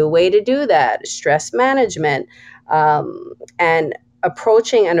a new way to do that. Stress management, and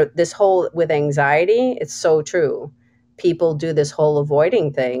approaching this whole with anxiety. It's so true. People do this whole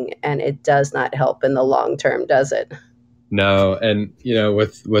avoiding thing, and it does not help in the long term, does it? No. And,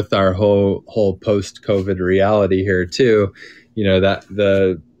 with our whole post-COVID reality here too, that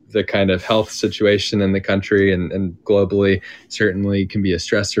the kind of health situation in the country and globally certainly can be a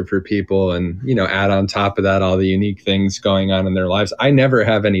stressor for people. And, add on top of that, all the unique things going on in their lives. I never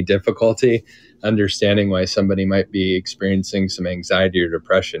have any difficulty understanding why somebody might be experiencing some anxiety or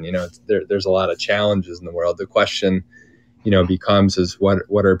depression. There's a lot of challenges in the world. The question, becomes is what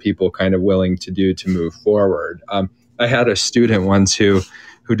are people kind of willing to do to move forward? I had a student once who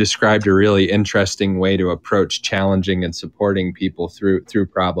described a really interesting way to approach challenging and supporting people through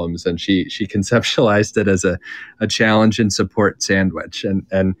problems. And she conceptualized it as a challenge and support sandwich.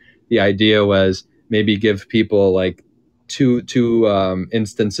 And the idea was maybe give people like two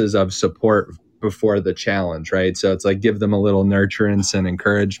instances of support before the challenge, right? So it's like give them a little nurturance and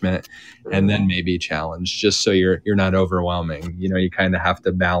encouragement, and then maybe challenge, just so you're not overwhelming. You kind of have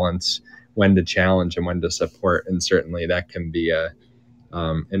to balance when to challenge and when to support. And certainly that can be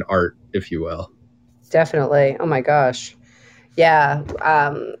an art, if you will. Definitely. Oh my gosh. Yeah.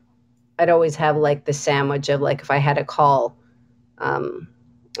 I'd always have like the sandwich of like, if I had to call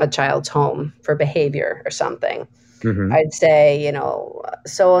a child's home for behavior or something, I'd say,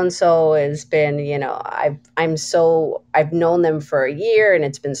 so-and-so has been, I've known them for a year and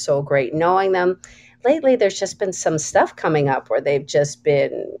it's been so great knowing them. Lately, there's just been some stuff coming up where they've just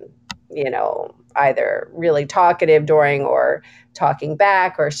been, either really talkative during or talking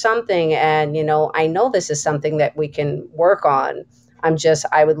back or something. And, I know this is something that we can work on.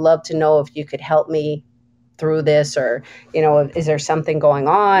 I would love to know if you could help me through this, or, is there something going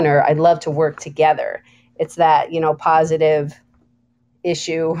on, or I'd love to work together. It's that, positive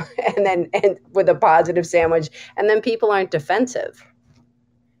issue and with a positive sandwich, and then people aren't defensive.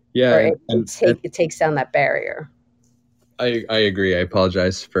 Yeah. It takes down that barrier. I agree. I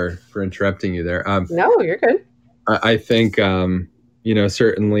apologize for interrupting you there. No, you're good. I think,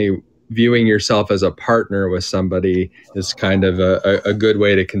 certainly viewing yourself as a partner with somebody is kind of a good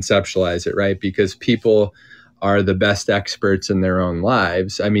way to conceptualize it, right? Because people are the best experts in their own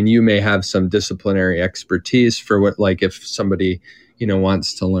lives. I mean, you may have some disciplinary expertise for like if somebody,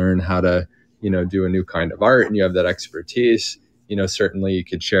 wants to learn how to, do a new kind of art and you have that expertise, certainly you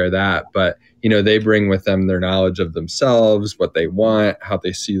could share that. But, they bring with them their knowledge of themselves, what they want, how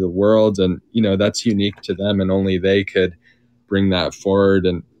they see the world. And, that's unique to them, and only they could bring that forward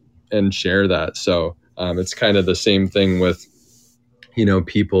and share that. So it's kind of the same thing with,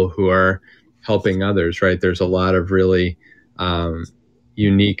 people who are helping others, right? There's a lot of really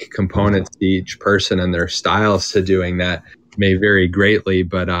unique components to each person, and their styles to doing that may vary greatly,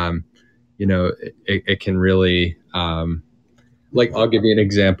 but, it can really, like, I'll give you an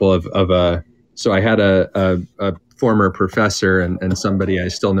example so I had a former professor and somebody I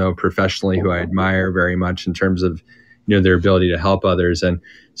still know professionally who I admire very much in terms of, their ability to help others. And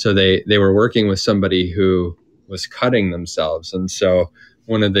so they were working with somebody who was cutting themselves. And so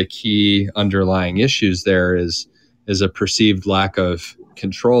one of the key underlying issues there is a perceived lack of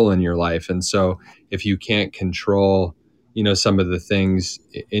control in your life. And so if you can't control, some of the things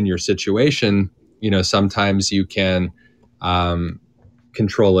in your situation, sometimes you can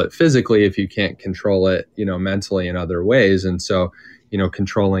control it physically if you can't control it, mentally in other ways. And so,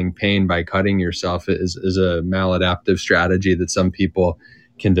 controlling pain by cutting yourself is a maladaptive strategy that some people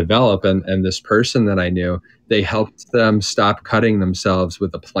can develop. And this person that I knew, they helped them stop cutting themselves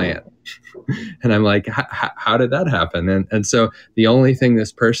with a plant. And I'm like, how did that happen? And so the only thing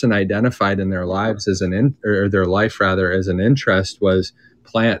this person identified in their lives as or their life rather, as an interest was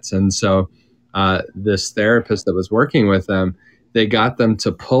plants. And so this therapist that was working with them, they got them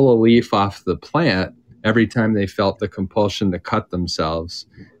to pull a leaf off the plant every time they felt the compulsion to cut themselves.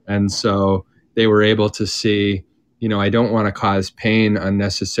 And so they were able to see, I don't want to cause pain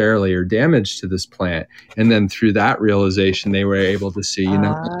unnecessarily or damage to this plant. And then through that realization, they were able to see,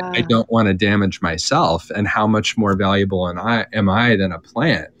 I don't want to damage myself, and how much more valuable am I than a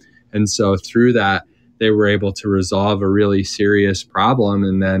plant. And so through that, they were able to resolve a really serious problem.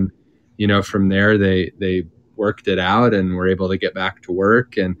 And then, from there, they worked it out and were able to get back to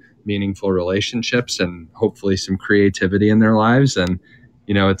work and meaningful relationships and hopefully some creativity in their lives. And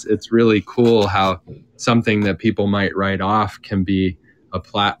it's really cool how something that people might write off can be a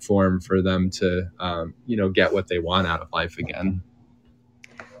platform for them to, get what they want out of life again.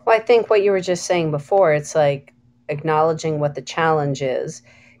 Well, I think what you were just saying before, it's like acknowledging what the challenge is.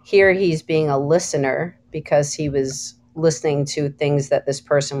 Here he's being a listener because he was listening to things that this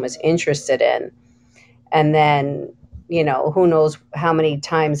person was interested in. And then, who knows how many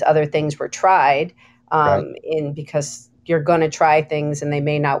times other things were tried Right. because you're going to try things and they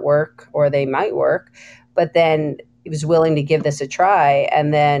may not work or they might work. But then he was willing to give this a try,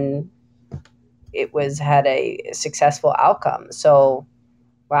 and then it had a successful outcome. So,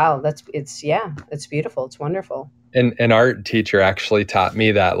 wow, it's beautiful. It's wonderful. And an art teacher actually taught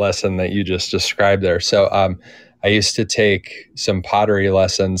me that lesson that you just described there. So I used to take some pottery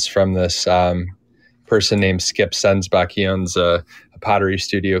lessons from this person named Skip Sensbach. He owns a pottery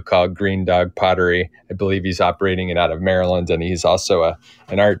studio called Green Dog Pottery. I believe he's operating it out of Maryland, and he's also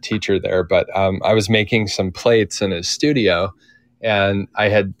an art teacher there. But I was making some plates in his studio, and I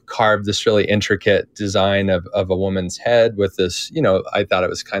had carved this really intricate design of a woman's head with this, I thought it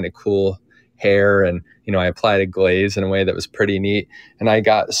was kind of cool hair. And, I applied a glaze in a way that was pretty neat. And I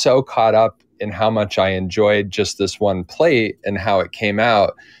got so caught up in how much I enjoyed just this one plate and how it came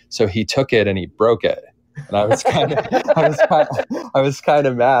out. So he took it and he broke it. And I was kind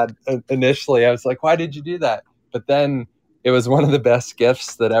of mad initially. I was like, why did you do that? But then it was one of the best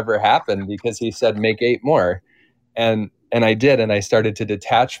gifts that ever happened, because he said, make 8 more. And I did. And I started to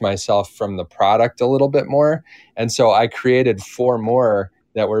detach myself from the product a little bit more. And so I created 4 more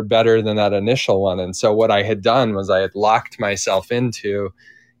that were better than that initial one. And so what I had done was I had locked myself into,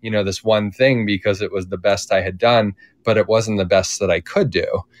 this one thing because it was the best I had done, but it wasn't the best that I could do.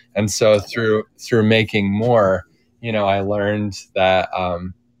 And so through making more, I learned that,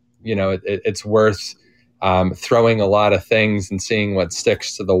 it's worth throwing a lot of things and seeing what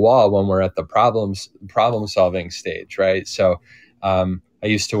sticks to the wall when we're at the problem solving stage, right? So I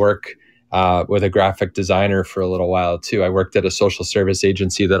used to work with a graphic designer for a little while too. I worked at a social service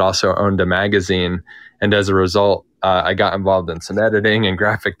agency that also owned a magazine, and as a result, I got involved in some editing and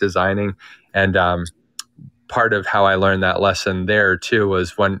graphic designing. And part of how I learned that lesson there too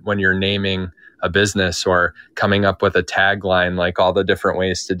was when you're naming a business or coming up with a tagline, like all the different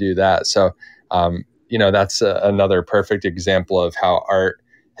ways to do that. So that's another perfect example of how art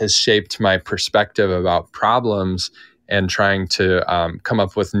has shaped my perspective about problems and trying to come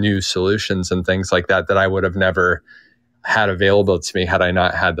up with new solutions and things like that I would have never had available to me had I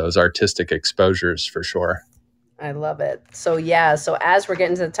not had those artistic exposures, for sure. I love it. So as we're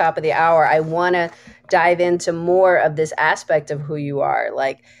getting to the top of the hour, I want to dive into more of this aspect of who you are.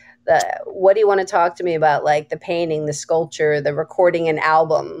 Like, what do you want to talk to me about? Like the painting, the sculpture, the recording an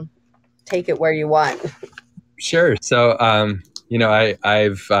album. Take it where you want. Sure. So,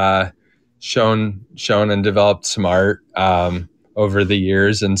 I've shown and developed some art over the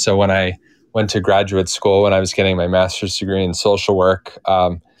years. And so when I went to graduate school, when I was getting my master's degree in social work,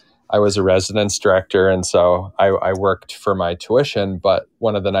 I was a residence director. And so I worked for my tuition. But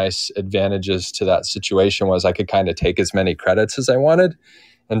one of the nice advantages to that situation was I could kind of take as many credits as I wanted.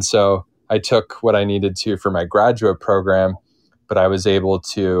 And so I took what I needed to for my graduate program, but I was able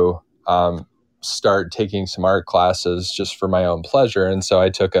to start taking some art classes just for my own pleasure. And so I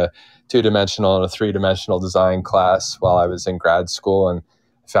took a 2-dimensional and a 3-dimensional design class while I was in grad school, and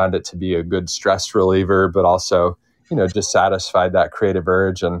found it to be a good stress reliever, but also, just satisfied that creative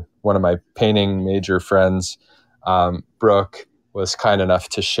urge. And one of my painting major friends, Brooke, was kind enough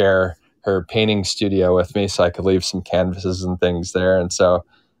to share her painting studio with me so I could leave some canvases and things there. And so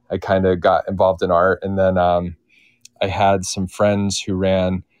I kind of got involved in art. And then I had some friends who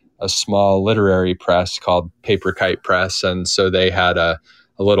ran a small literary press called Paper Kite Press. And so they had a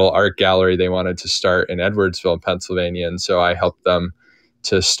little art gallery they wanted to start in Edwardsville, Pennsylvania. And so I helped them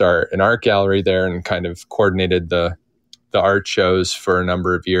to start an art gallery there and kind of coordinated the art shows for a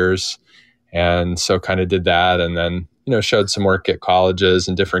number of years. And so kind of did that, and then, showed some work at colleges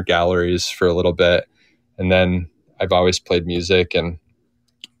and different galleries for a little bit. And then I've always played music and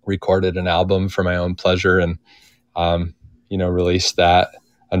recorded an album for my own pleasure, and, released that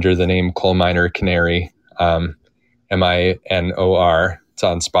under the name Coal Miner Canary, Minor. It's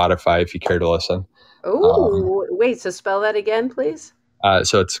on Spotify if you care to listen. Oh, wait, so spell that again, please.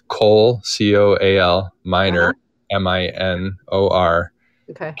 So it's Coal, Coal, Minor, Minor,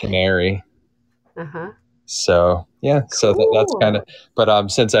 okay. Canary. Uh-huh. So, yeah, so Cool. that's kind of, but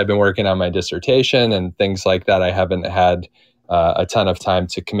since I've been working on my dissertation and things like that, I haven't had a ton of time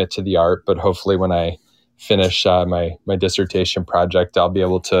to commit to the art, but hopefully when I finish my dissertation project, I'll be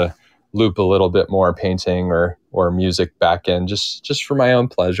able to loop a little bit more painting or music back in just for my own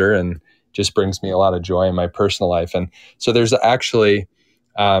pleasure, and just brings me a lot of joy in my personal life. And so there's actually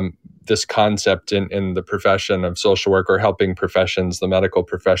this concept in the profession of social work, or helping professions, the medical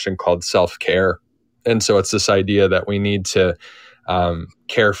profession, called self-care. And so it's this idea that we need to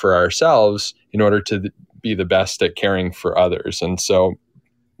care for ourselves in order to be the best at caring for others. And so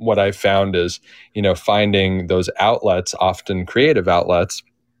what I've found is, finding those outlets, often creative outlets,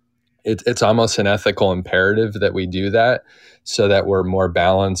 it's almost an ethical imperative that we do that, so that we're more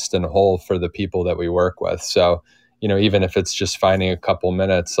balanced and whole for the people that we work with. So, even if it's just finding a couple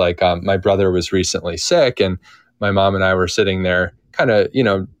minutes, like my brother was recently sick, and my mom and I were sitting there kind of,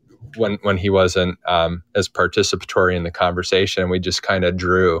 when he wasn't as participatory in the conversation, we just kind of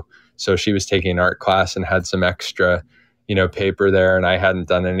drew. So she was taking an art class and had some extra, paper there, and I hadn't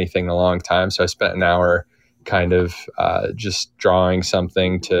done anything in a long time. So I spent an hour kind of just drawing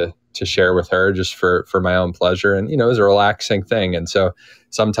something to share with her, just for my own pleasure. And, it was a relaxing thing. And so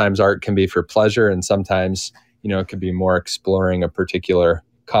sometimes art can be for pleasure, and sometimes, it could be more exploring a particular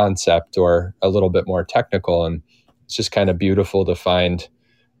concept or a little bit more technical. And it's just kind of beautiful to find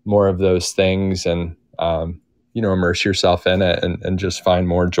more of those things and, immerse yourself in it and just find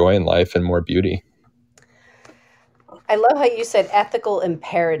more joy in life and more beauty. I love how you said ethical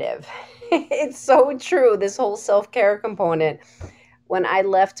imperative. It's so true, this whole self-care component. When I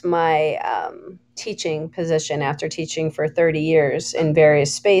left my teaching position after teaching for 30 years in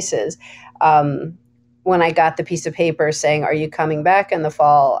various spaces, when I got the piece of paper saying, "Are you coming back in the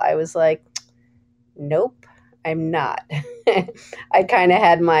fall?" I was like, nope, I'm not. I kind of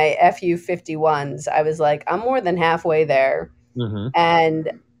had my FU 51s. I was like, I'm more than halfway there. Mm-hmm.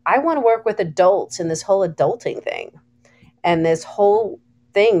 And I want to work with adults in this whole adulting thing. And this whole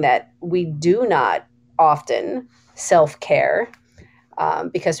thing that we do not often self-care,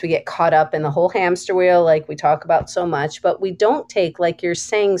 because we get caught up in the whole hamster wheel, like we talk about so much, but we don't take, like you're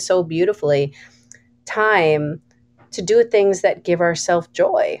saying so beautifully, time to do things that give ourselves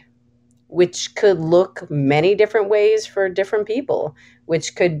joy, which could look many different ways for different people,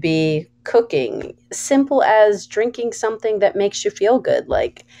 which could be cooking, simple as drinking something that makes you feel good,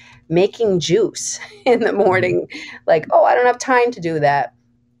 like making juice in the morning. Like, oh, I don't have time to do that.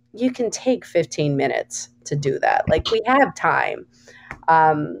 You can take 15 minutes to do that. Like, we have time.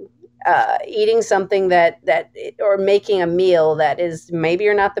 Eating something that or making a meal that is, maybe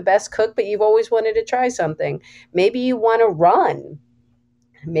you're not the best cook, but you've always wanted to try something. Maybe you want to run.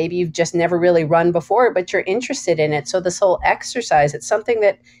 Maybe you've just never really run before, but you're interested in it. So this whole exercise, it's something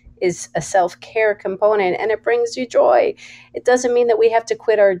that is a self-care component, and it brings you joy. It doesn't mean that we have to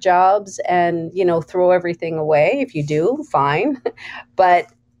quit our jobs and, throw everything away. If you do, fine. But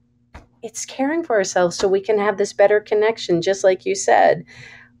it's caring for ourselves so we can have this better connection, just like you said.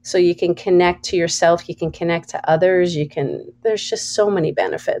 So you can connect to yourself, you can connect to others, there's just so many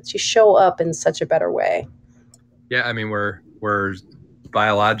benefits. You show up in such a better way. Yeah, I mean, we're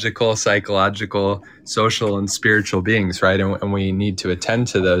biological, psychological, social, and spiritual beings, right? And we need to attend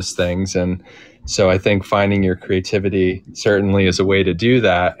to those things. And so I think finding your creativity certainly is a way to do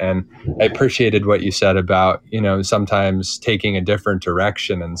that. And I appreciated what you said about, sometimes taking a different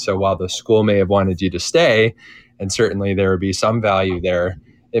direction. And so while the school may have wanted you to stay, and certainly there would be some value there,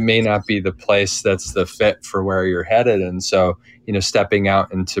 it may not be the place that's the fit for where you're headed. And so, stepping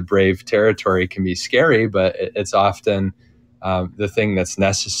out into brave territory can be scary, but it's often the thing that's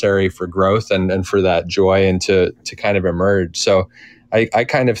necessary for growth and for that joy and to kind of emerge. So I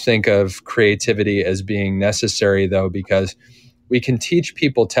kind of think of creativity as being necessary, though, because we can teach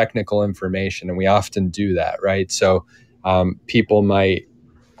people technical information, and we often do that, right? So people might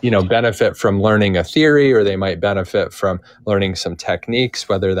benefit from learning a theory, or they might benefit from learning some techniques,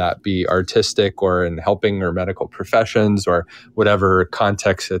 whether that be artistic or in helping or medical professions or whatever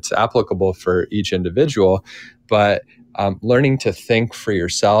context it's applicable for each individual. But learning to think for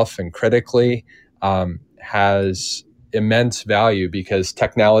yourself and critically has immense value because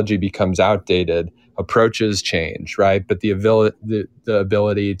technology becomes outdated, approaches change, right? But the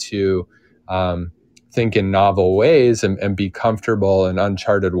ability to think in novel ways and be comfortable in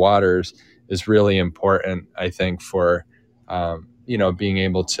uncharted waters is really important, I think, for being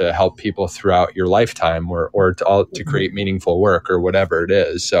able to help people throughout your lifetime or to create meaningful work or whatever it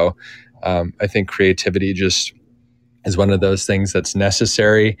is. So I think creativity just is one of those things that's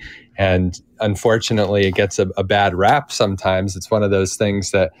necessary. And unfortunately, it gets a bad rap sometimes. It's one of those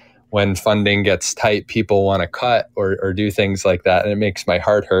things that when funding gets tight, people want to cut or do things like that. And it makes my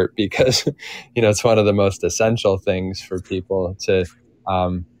heart hurt because, it's one of the most essential things for people to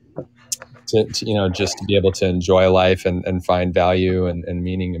just to be able to enjoy life and find value and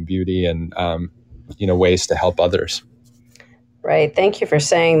meaning and beauty and, ways to help others. Right. Thank you for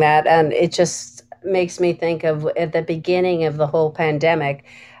saying that. And it just makes me think of at the beginning of the whole pandemic,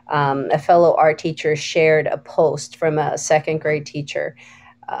 a fellow art teacher shared a post from a second grade teacher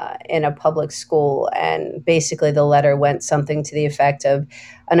in a public school. And basically the letter went something to the effect of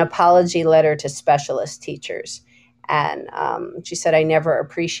an apology letter to specialist teachers. And she said, I never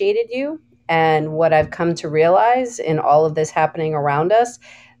appreciated you. And what I've come to realize in all of this happening around us,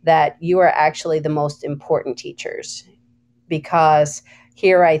 that you are actually the most important teachers. Because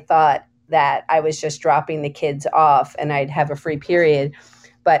here I thought that I was just dropping the kids off and I'd have a free period.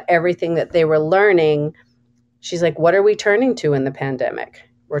 But everything that they were learning, she's like, what are we turning to in the pandemic?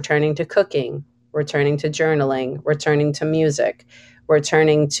 We're turning to cooking. We're turning to journaling. We're turning to music. We're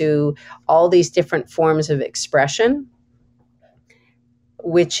turning to all these different forms of expression,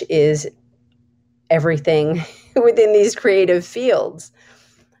 which is everything within these creative fields.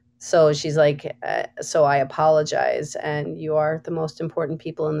 So she's like, so I apologize. And you are the most important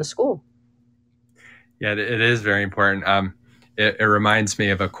people in the school. Yeah, it is very important. It reminds me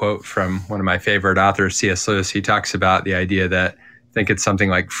of a quote from one of my favorite authors, C.S. Lewis. He talks about the idea that I think it's something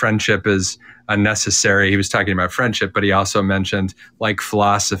like friendship is unnecessary. He was talking about friendship, but he also mentioned like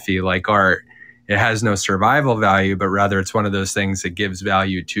philosophy, like art. It has no survival value, but rather it's one of those things that gives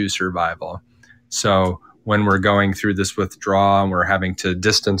value to survival. So when we're going through this withdrawal and we're having to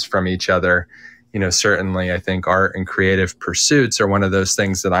distance from each other, certainly I think art and creative pursuits are one of those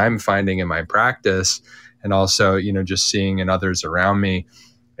things that I'm finding in my practice. And also, just seeing in others around me,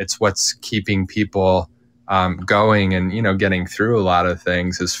 it's what's keeping people going and, getting through a lot of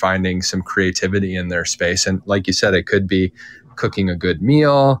things is finding some creativity in their space. And like you said, it could be cooking a good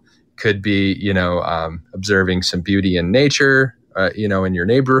meal, could be, observing some beauty in nature, in your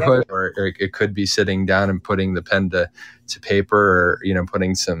neighborhood, yep. or it could be sitting down and putting the pen to paper or,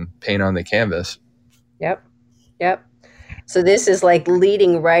 putting some paint on the canvas. Yep. So this is like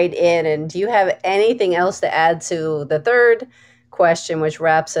leading right in. And do you have anything else to add to the third question, which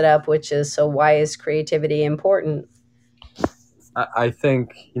wraps it up, which is, so why is creativity important? I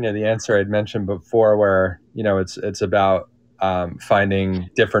think, the answer I'd mentioned before where, it's about finding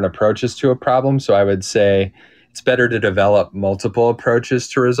different approaches to a problem. So I would say it's better to develop multiple approaches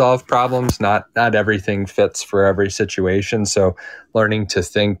to resolve problems. Not everything fits for every situation. So learning to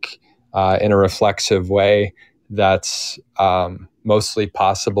think in a reflexive way that's mostly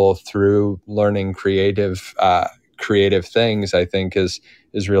possible through learning creative things, I think is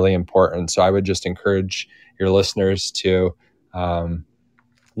really important. So I would just encourage your listeners to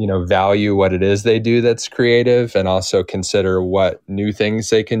value what it is they do that's creative, and also consider what new things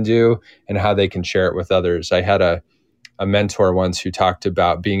they can do and how they can share it with others. I had a mentor once who talked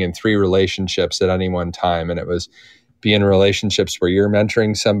about being in 3 relationships at any one time. And it was be in relationships where you're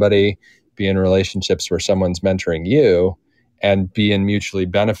mentoring somebody, be in relationships where someone's mentoring you, and be in mutually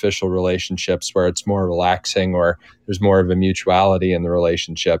beneficial relationships where it's more relaxing or there's more of a mutuality in the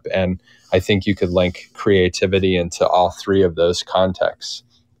relationship. And I think you could link creativity into all 3 of those contexts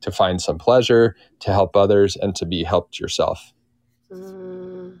to find some pleasure, to help others, and to be helped yourself.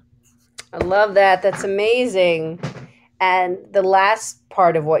 I love that. That's amazing. And the last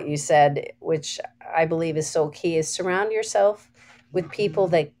part of what you said, which I believe is so key, is surround yourself with people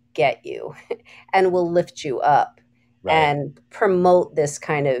that get you and will lift you up. Right. And promote this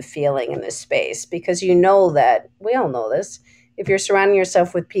kind of feeling in this space, because you know that we all know this. If you're surrounding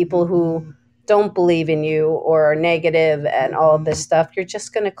yourself with people who don't believe in you or are negative and all of this stuff, you're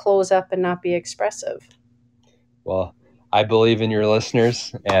just going to close up and not be expressive. Well, I believe in your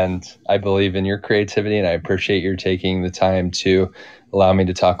listeners and I believe in your creativity, and I appreciate your taking the time to allow me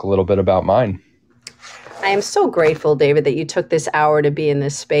to talk a little bit about mine. I am so grateful, David, that you took this hour to be in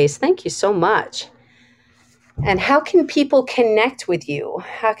this space. Thank you so much. And how can people connect with you?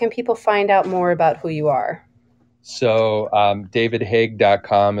 How can people find out more about who you are? So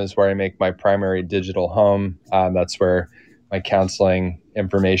davidhaig.com is where I make my primary digital home. That's where my counseling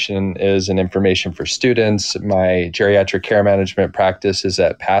information is and information for students. My geriatric care management practice is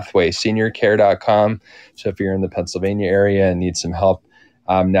at pathwayseniorcare.com. So if you're in the Pennsylvania area and need some help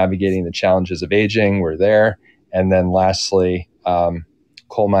navigating the challenges of aging, we're there. And then lastly,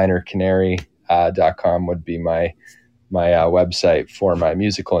 coalminercanary.com would be my website for my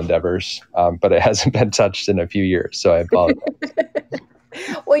musical endeavors, but it hasn't been touched in a few years, so I apologize.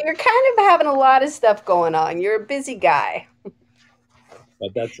 Well, you're kind of having a lot of stuff going on. You're a busy guy.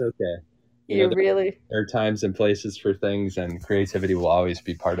 But that's okay. There are times and places for things, and creativity will always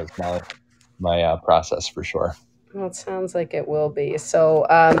be part of my process for sure. Well, it sounds like it will be. So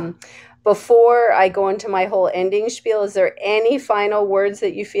before I go into my whole ending spiel, is there any final words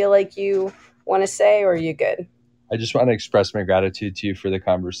that you feel like you want to say, or are you good? I just want to express my gratitude to you for the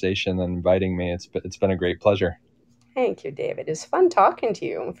conversation and inviting me. It's been a great pleasure. Thank you, David. It's fun talking to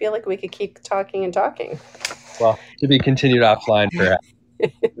you. I feel like we could keep talking and talking. Well, to be continued offline, perhaps.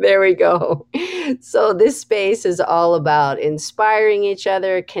 There we go. So this space is all about inspiring each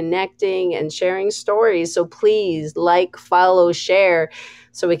other, connecting, and sharing stories. So please like, follow, share,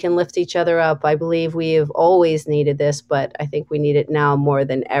 so we can lift each other up. I believe we have always needed this, but I think we need it now more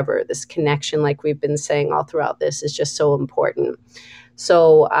than ever. This connection, like we've been saying all throughout this, is just so important.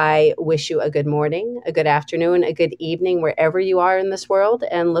 So I wish you a good morning, a good afternoon, a good evening, wherever you are in this world,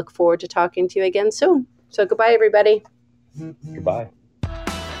 and look forward to talking to you again soon. So goodbye, everybody. Goodbye.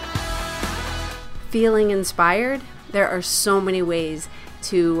 Feeling inspired? There are so many ways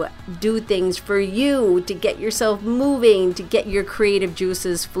to do things for you, to get yourself moving, to get your creative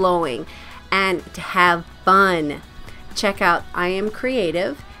juices flowing, and to have fun. Check out I Am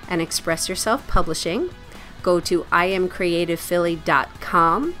Creative and Express Yourself Publishing. Go to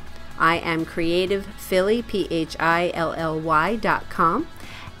iamcreativephilly.com, iamcreativephilly, PHILLY.com,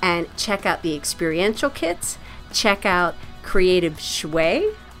 and check out the experiential kits. Check out Creative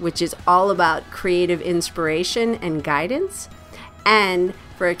Shui, which is all about creative inspiration and guidance. And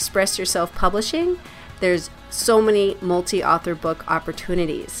for Express Yourself Publishing, there's so many multi-author book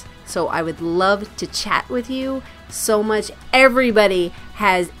opportunities. So I would love to chat with you so much. Everybody's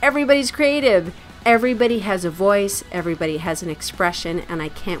creative. Everybody has a voice. Everybody has an expression. And I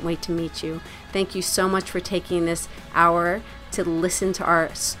can't wait to meet you. Thank you so much for taking this hour to listen to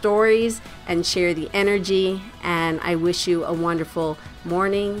our stories and share the energy. And I wish you a wonderful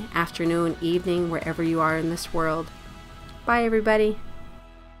morning, afternoon, evening, wherever you are in this world. Bye, everybody.